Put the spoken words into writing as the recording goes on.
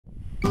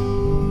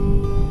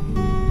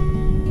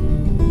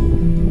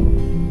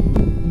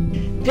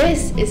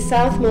This is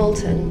South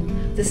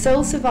Molton, the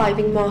sole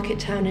surviving market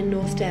town in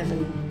North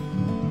Devon.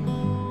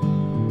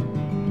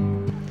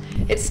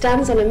 It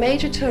stands on a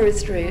major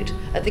tourist route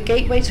at the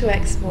gateway to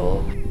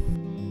Exmoor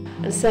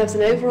and serves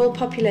an overall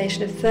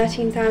population of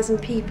 13,000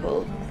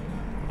 people,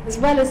 as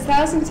well as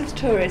thousands of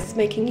tourists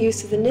making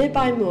use of the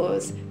nearby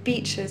moors,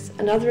 beaches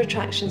and other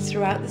attractions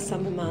throughout the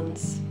summer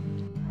months.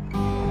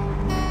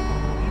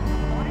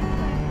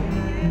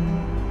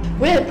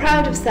 We're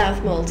proud of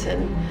South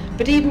Molton,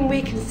 but even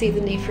we can see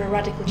the need for a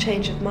radical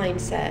change of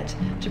mindset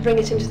to bring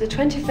it into the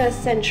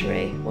 21st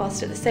century,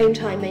 whilst at the same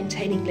time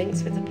maintaining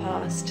links with the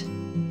past.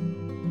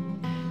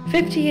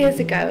 50 years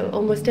ago,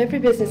 almost every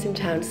business in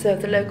town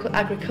served the local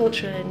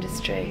agricultural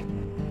industry.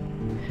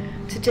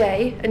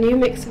 Today, a new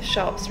mix of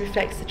shops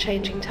reflects the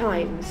changing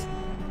times.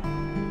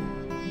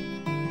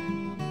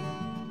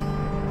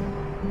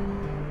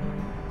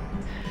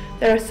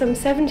 There are some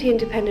 70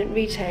 independent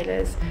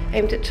retailers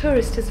aimed at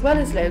tourists as well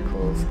as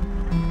locals,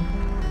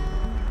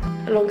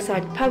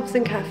 alongside pubs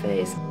and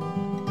cafes,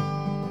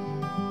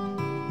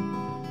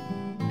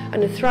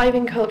 and a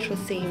thriving cultural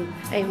scene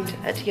aimed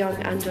at young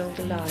and old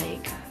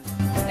alike.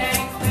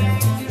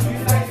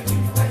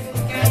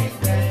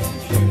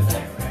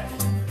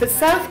 But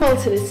South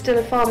Molton is still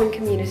a farming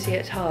community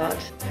at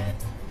heart.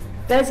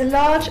 There's a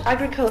large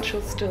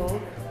agricultural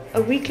store,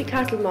 a weekly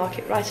cattle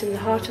market right in the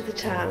heart of the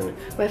town,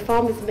 where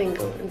farmers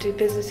mingle and do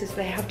business as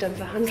they have done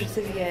for hundreds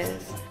of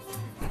years.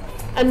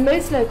 And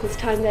most locals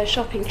time their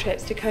shopping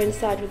trips to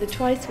coincide with a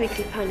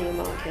twice-weekly pannier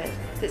market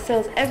that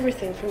sells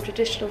everything from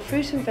traditional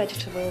fruit and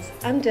vegetables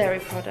and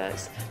dairy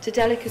products to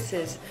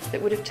delicacies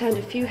that would have turned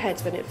a few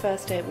heads when it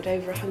first opened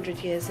over 100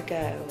 years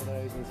ago.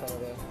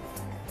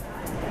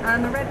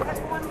 And the red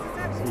pepper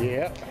ones, is it?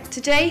 Yeah.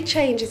 Today,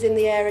 change is in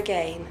the air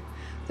again.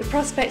 The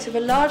prospect of a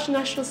large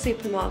national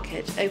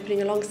supermarket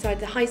opening alongside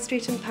the high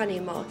street and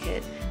pannier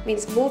market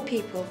means more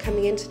people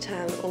coming into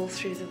town all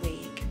through the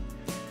week.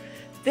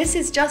 This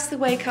is just the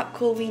wake-up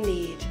call we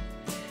need.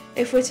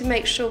 If we're to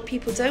make sure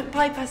people don't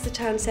bypass the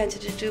town centre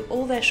to do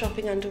all their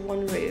shopping under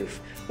one roof,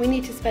 we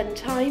need to spend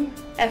time,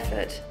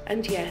 effort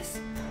and,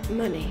 yes,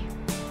 money.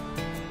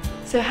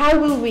 So how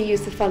will we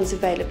use the funds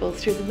available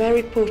through the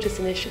Mary Portas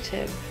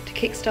initiative to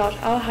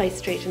kickstart our high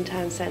street and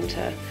town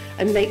centre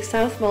and make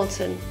South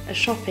Molton a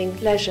shopping,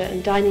 leisure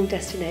and dining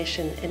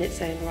destination in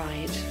its own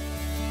right?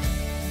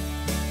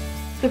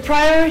 The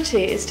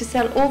priority is to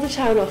sell all the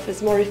town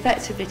offers more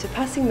effectively to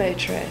passing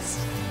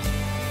motorists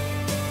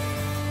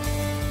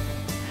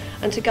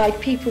and to guide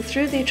people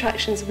through the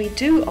attractions we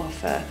do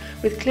offer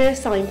with clear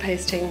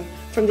signposting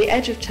from the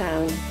edge of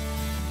town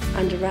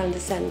and around the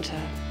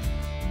centre.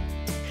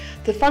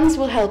 The funds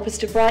will help us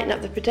to brighten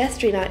up the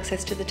pedestrian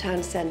access to the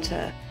town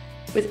centre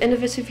with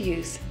innovative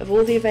use of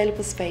all the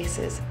available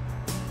spaces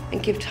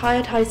and give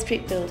tired high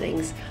street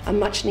buildings a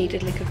much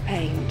needed lick of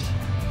paint.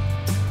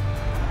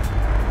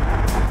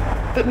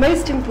 But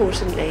most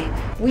importantly,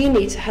 we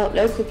need to help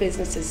local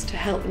businesses to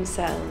help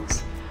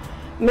themselves.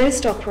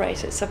 Most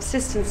operate at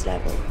subsistence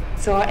level,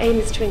 so our aim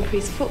is to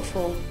increase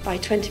footfall by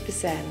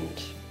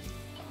 20%.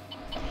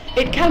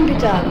 It can be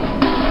done.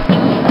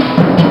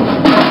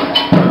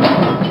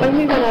 When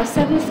we run our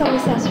 7 Summer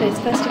Saturdays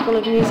Festival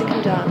of Music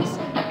and Dance,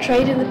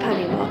 trade in the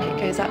pannier market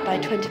goes up by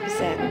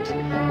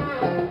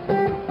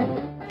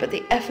 20%. But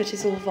the effort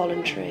is all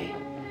voluntary.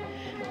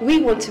 We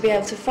want to be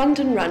able to fund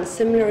and run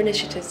similar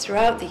initiatives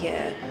throughout the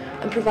year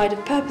and provide a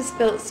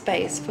purpose-built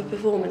space for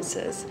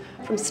performances,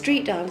 from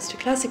street dance to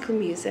classical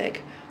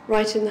music,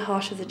 right in the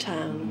heart of the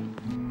town.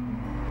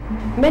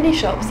 Many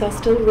shops are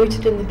still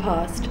rooted in the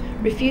past,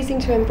 refusing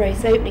to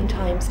embrace opening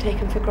times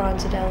taken for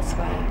granted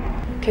elsewhere.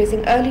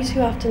 Closing early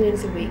 2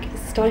 afternoons a week is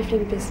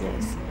stifling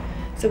business,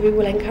 so we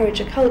will encourage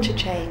a culture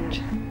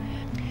change.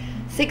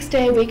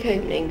 6-day-a-week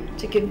opening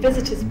to give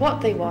visitors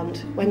what they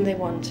want when they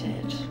want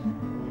it.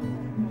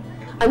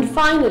 And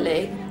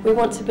finally, we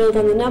want to build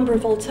on the number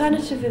of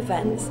alternative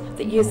events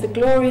that use the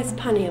glorious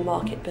pannier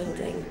market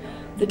building,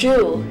 the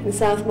jewel in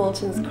South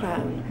Molton's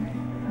crown.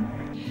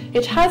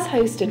 It has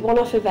hosted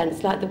one-off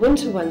events like the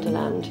Winter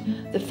Wonderland,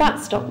 the Fat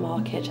Stock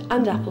Market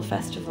and Apple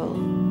Festival.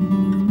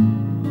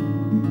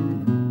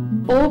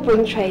 All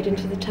bring trade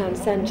into the town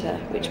centre,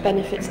 which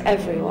benefits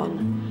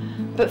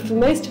everyone. But for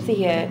most of the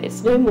year,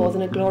 it's no more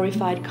than a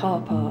glorified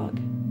car park.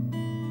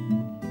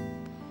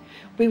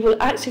 We will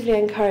actively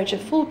encourage a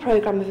full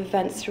programme of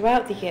events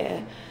throughout the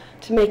year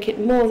to make it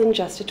more than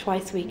just a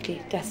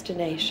twice-weekly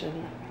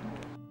destination.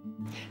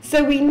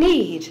 So we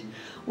need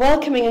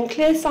welcoming and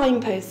clear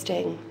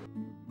signposting,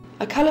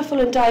 a colourful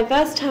and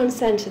diverse town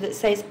centre that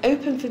stays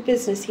open for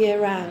business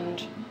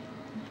year-round,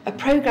 a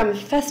programme of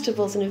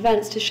festivals and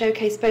events to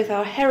showcase both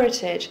our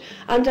heritage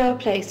and our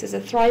place as a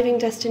thriving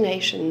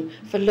destination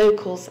for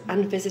locals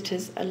and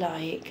visitors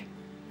alike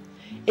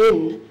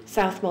in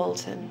South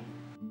Molton.